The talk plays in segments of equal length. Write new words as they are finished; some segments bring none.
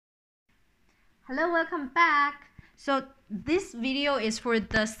Hello, welcome back. So this video is for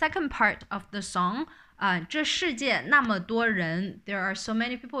the second part of the song. 这世界那么多人 There are so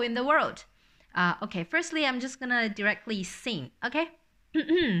many people in the world. Okay, firstly, I'm just gonna directly sing. Okay.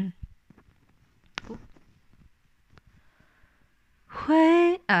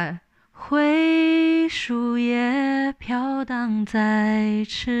 灰树叶飘荡在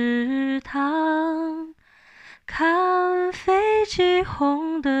池塘，看飞机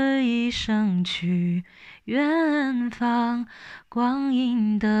轰的一声去远方，光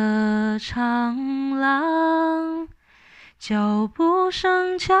阴的长廊，脚步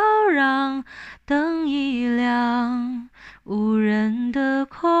声叫嚷，灯一亮，无人的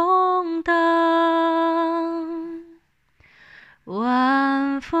空荡。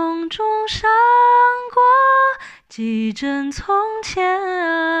晚风中闪过几帧从前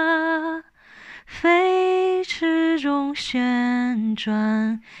啊，飞驰中旋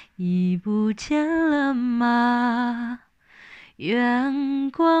转，已不见了吗？远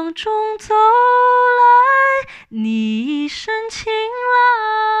光中走来你一身晴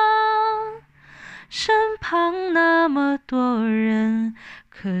朗，身旁那么多人，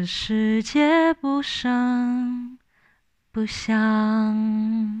可世界不声不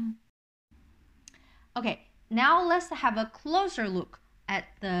响。Okay, now let's have a closer look at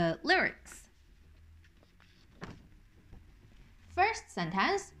the lyrics. First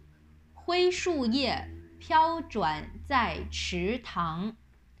sentence, 灰树叶飘转在池塘。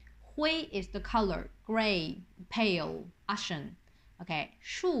灰 is the color, gray, pale, ashen. Okay,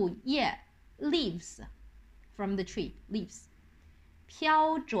 树叶 leaves from the tree, leaves.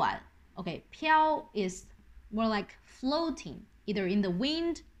 飘转 okay, 飘 is more like floating, either in the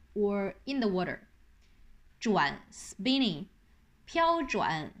wind or in the water. 转 spinning. 飘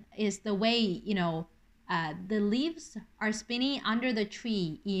转 is the way, the leaves are spinning under the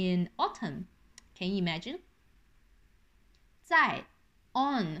tree in autumn. Can you imagine? 在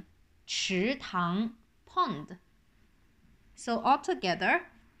on 池塘 pond. So altogether,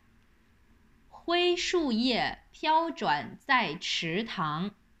 灰树叶飘转在池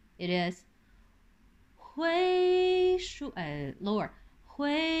塘. It is 灰树lower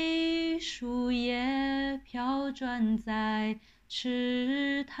灰树叶飘转在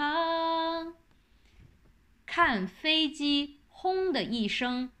池塘，看飞机轰的一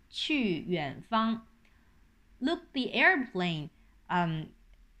声去远方。Look, the airplane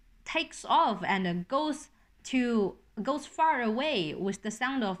takes off and goes far away with the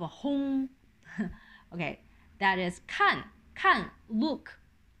sound of a hong. Okay, that is 看 look,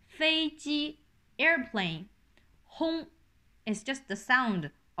 飞机 airplane, 轰 is just the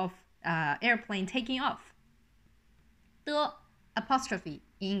sound of airplane taking off. 的 apostrophe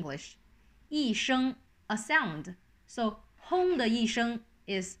in English, 一声 a sound. So 轰的一声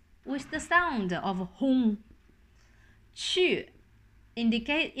is with the sound of 轰。去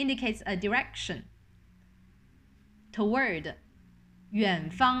indicates a direction, toward, 远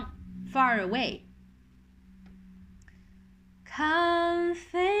方 far away. 看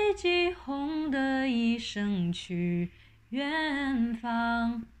飞机轰的一声去远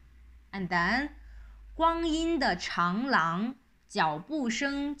方。 And then 光阴的长廊，脚步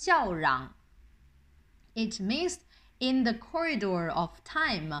声叫嚷。 It means in the corridor of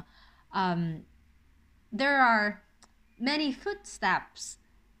time, there are many footsteps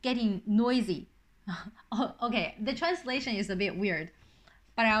getting noisy. Okay, the translation is a bit weird,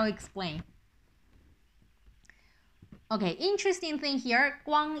 but I'll explain. Okay, interesting thing here,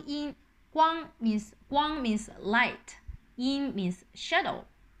 光阴 光 means light, 阴 means shadow.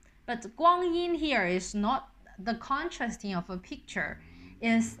 But 光阴 here is not the contrasting of a picture,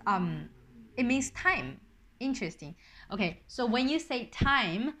 it means time. Interesting. Okay, so when you say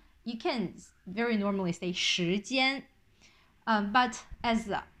time, you can very normally say 时间. But as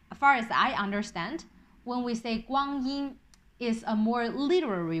far as I understand, when we say 光阴 is a more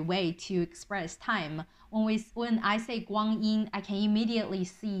literary way to express time. When I say 光阴, I can immediately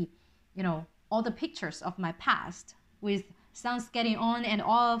see, all the pictures of my past with suns getting on and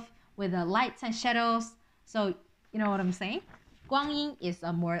off, with the lights and shadows. So, you know what I'm saying? 光阴 is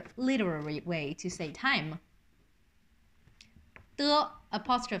a more literary way to say time. 的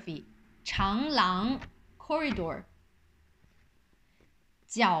apostrophe 长廊 corridor.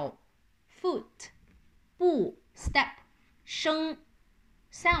 脚 foot 步 step 声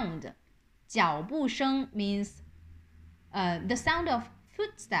sound. 脚步声 means the sound of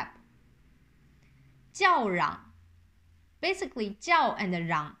footstep. 叫嚷 basically 叫 and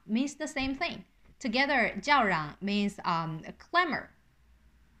嚷 means the same thing. Together 叫嚷 means a clamor.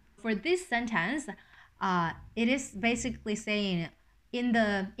 For this sentence, it is basically saying in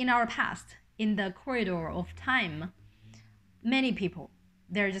our past, in the corridor of time, many people,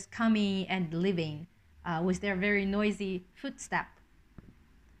 they're just coming and leaving with their very noisy footstep.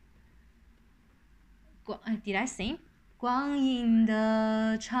 Did I sing? 光阴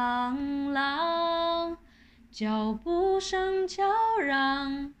的长廊，脚步声叫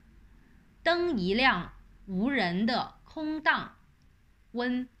嚷，灯一亮，无人的空荡。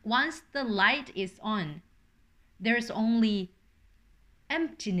Once the light is on, there's only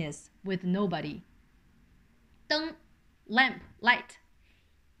emptiness with nobody. 灯 lamp, light.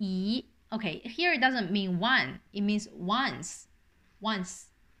 一 okay, here it doesn't mean one, it means once.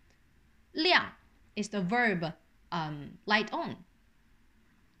 亮 is the verb light on.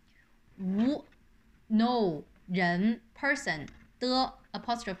 无 no 人 person 的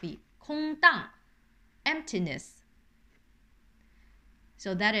apostrophe 空荡 emptiness.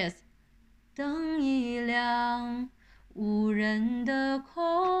 So that is 灯一亮，无人的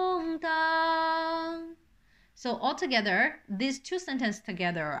空荡。So altogether, these two sentences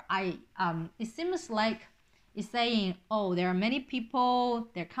together, it seems like it's saying, oh, there are many people,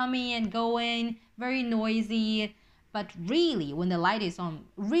 they're coming and going, very noisy, but really, when the light is on,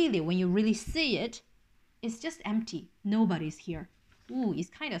 really, when you really see it, it's just empty. Nobody's here. Ooh, it's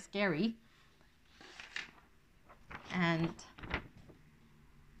kind of scary. And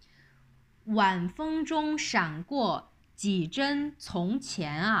晚风中闪过几帧从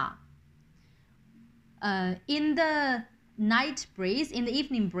前啊。In the night breeze, in the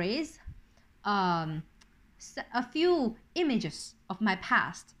evening breeze, a few images of my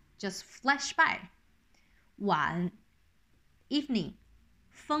past just flash by. 晚 evening,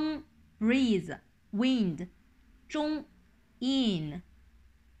 风 breeze, wind, 中 in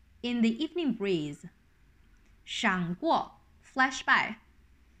the evening breeze. 闪过 flash by.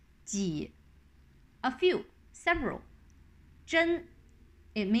 几 a few, several. 帧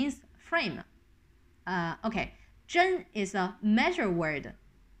it means frame. Okay, 帧 is a measure word,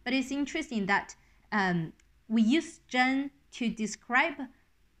 but it's interesting that we use 帧 to describe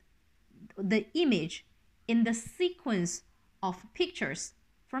the image in the sequence of pictures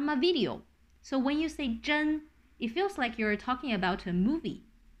from a video. So when you say 帧, it feels like you're talking about a movie.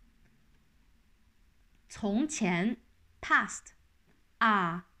 从前 past,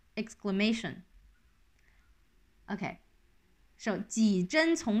 exclamation. Okay, so 几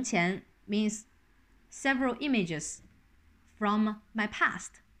帧从前 means several images from my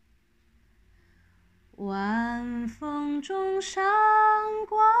past. 晚风中闪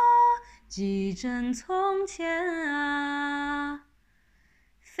过几帧从前啊，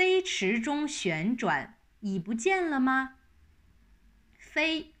飞驰中旋转，已不见了吗？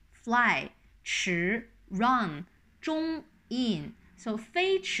飞 fly, 驰 run, 中 in. So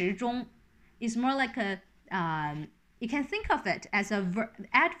飞驰中 is more like a you can think of it as a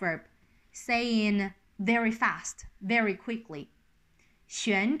adverb saying very fast, very quickly.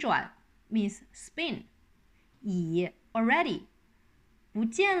 旋转 means spin. 已 already. 不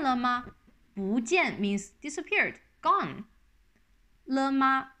见了吗？不见 means disappeared, gone. 了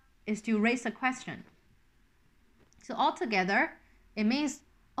吗 is to raise a question. So altogether, it means,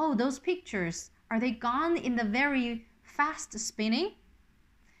 oh, those pictures, are they gone in the very fast spinning?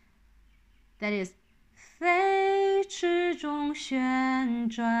 That is, 飞驰中旋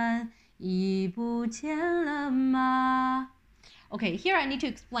转，已不见了吗? Okay, here I need to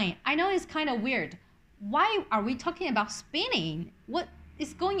explain. I know it's kind of weird. Why are we talking about spinning? What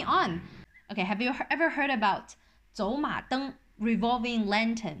is going on? Okay, have you ever heard about 走马灯, revolving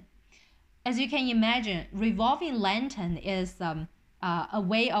lantern? As you can imagine, revolving lantern is a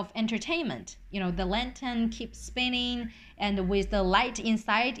way of entertainment. You know, the lantern keeps spinning, and with the light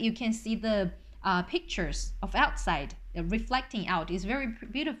inside, you can see the pictures of outside reflecting out. It's very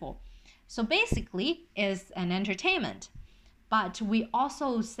beautiful. So basically, it's an entertainment. But we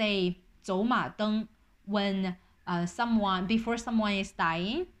also say 走马灯 when before someone is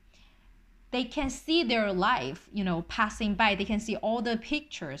dying, they can see their life, you know, passing by. They can see all the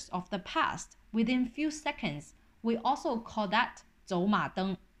pictures of the past within few seconds. We also call that 走马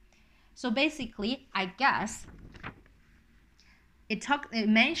灯. So basically, I guess it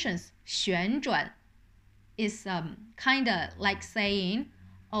mentions 旋转 is kind of like saying,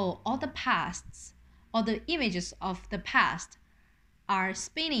 oh, all the pasts, all the images of the past are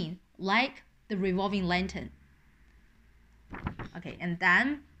spinning like the revolving lantern. Okay, and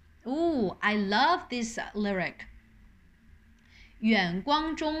then, ooh, I love this lyric. 远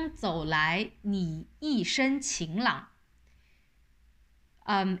光中走来，你一身晴朗。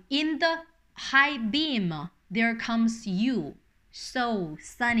In the high beam, there comes you, so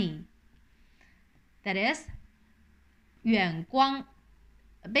sunny. That is, 远光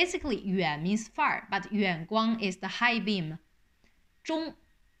Basically 远 means far, but 远光 is the high beam. 中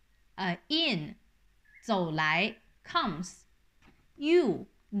in 走来 comes. You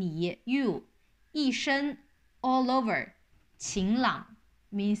你 you 一身 all over. 晴朗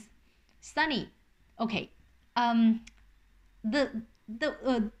means sunny. Okay. The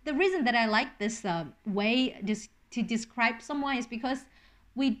reason that I like this way just to describe someone is because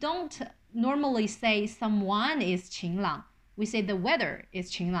we don't normally say someone is 晴朗. We say the weather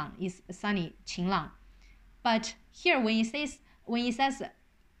is 晴朗, is sunny, 晴朗. But here when it says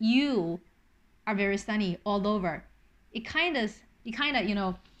you are very sunny all over, it kind of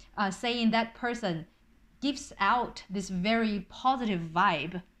saying that person gives out this very positive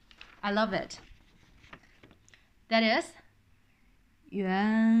vibe. I love it. That is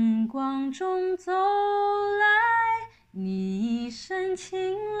远光中走来，你一身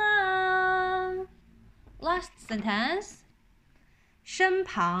晴朗。Last sentence. 身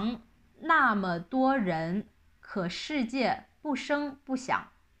旁那么多人，可世界不声不响。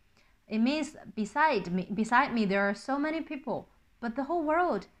It means beside me there are so many people, but the whole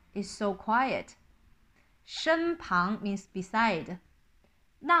world is so quiet. 身旁 means beside.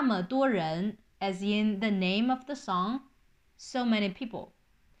 那么多人 as in the name of the song, so many people.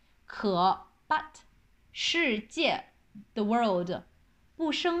 可 but 世界 the world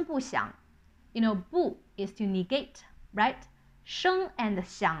不声不响. Bu is to negate, right? 声 and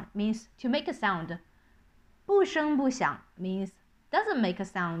响 means to make a sound. 不声不响 means doesn't make a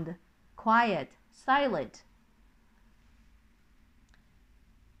sound. Quiet, silent.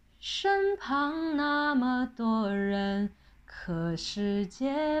 身旁那么多人，可世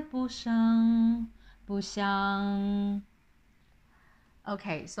界不声不响。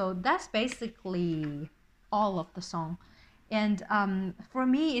Okay, so that's basically all of the song. And for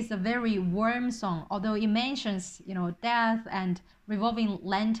me, it's a very warm song, although it mentions, death and revolving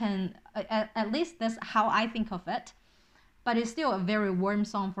lantern. At least that's how I think of it. But it's still a very warm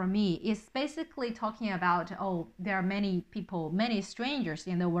song for me. It's basically talking about, there are many people, many strangers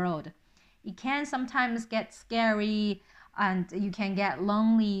in the world. It can sometimes get scary and you can get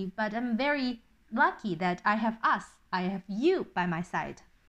lonely, but I'm very lucky that I have us, I have you by my side.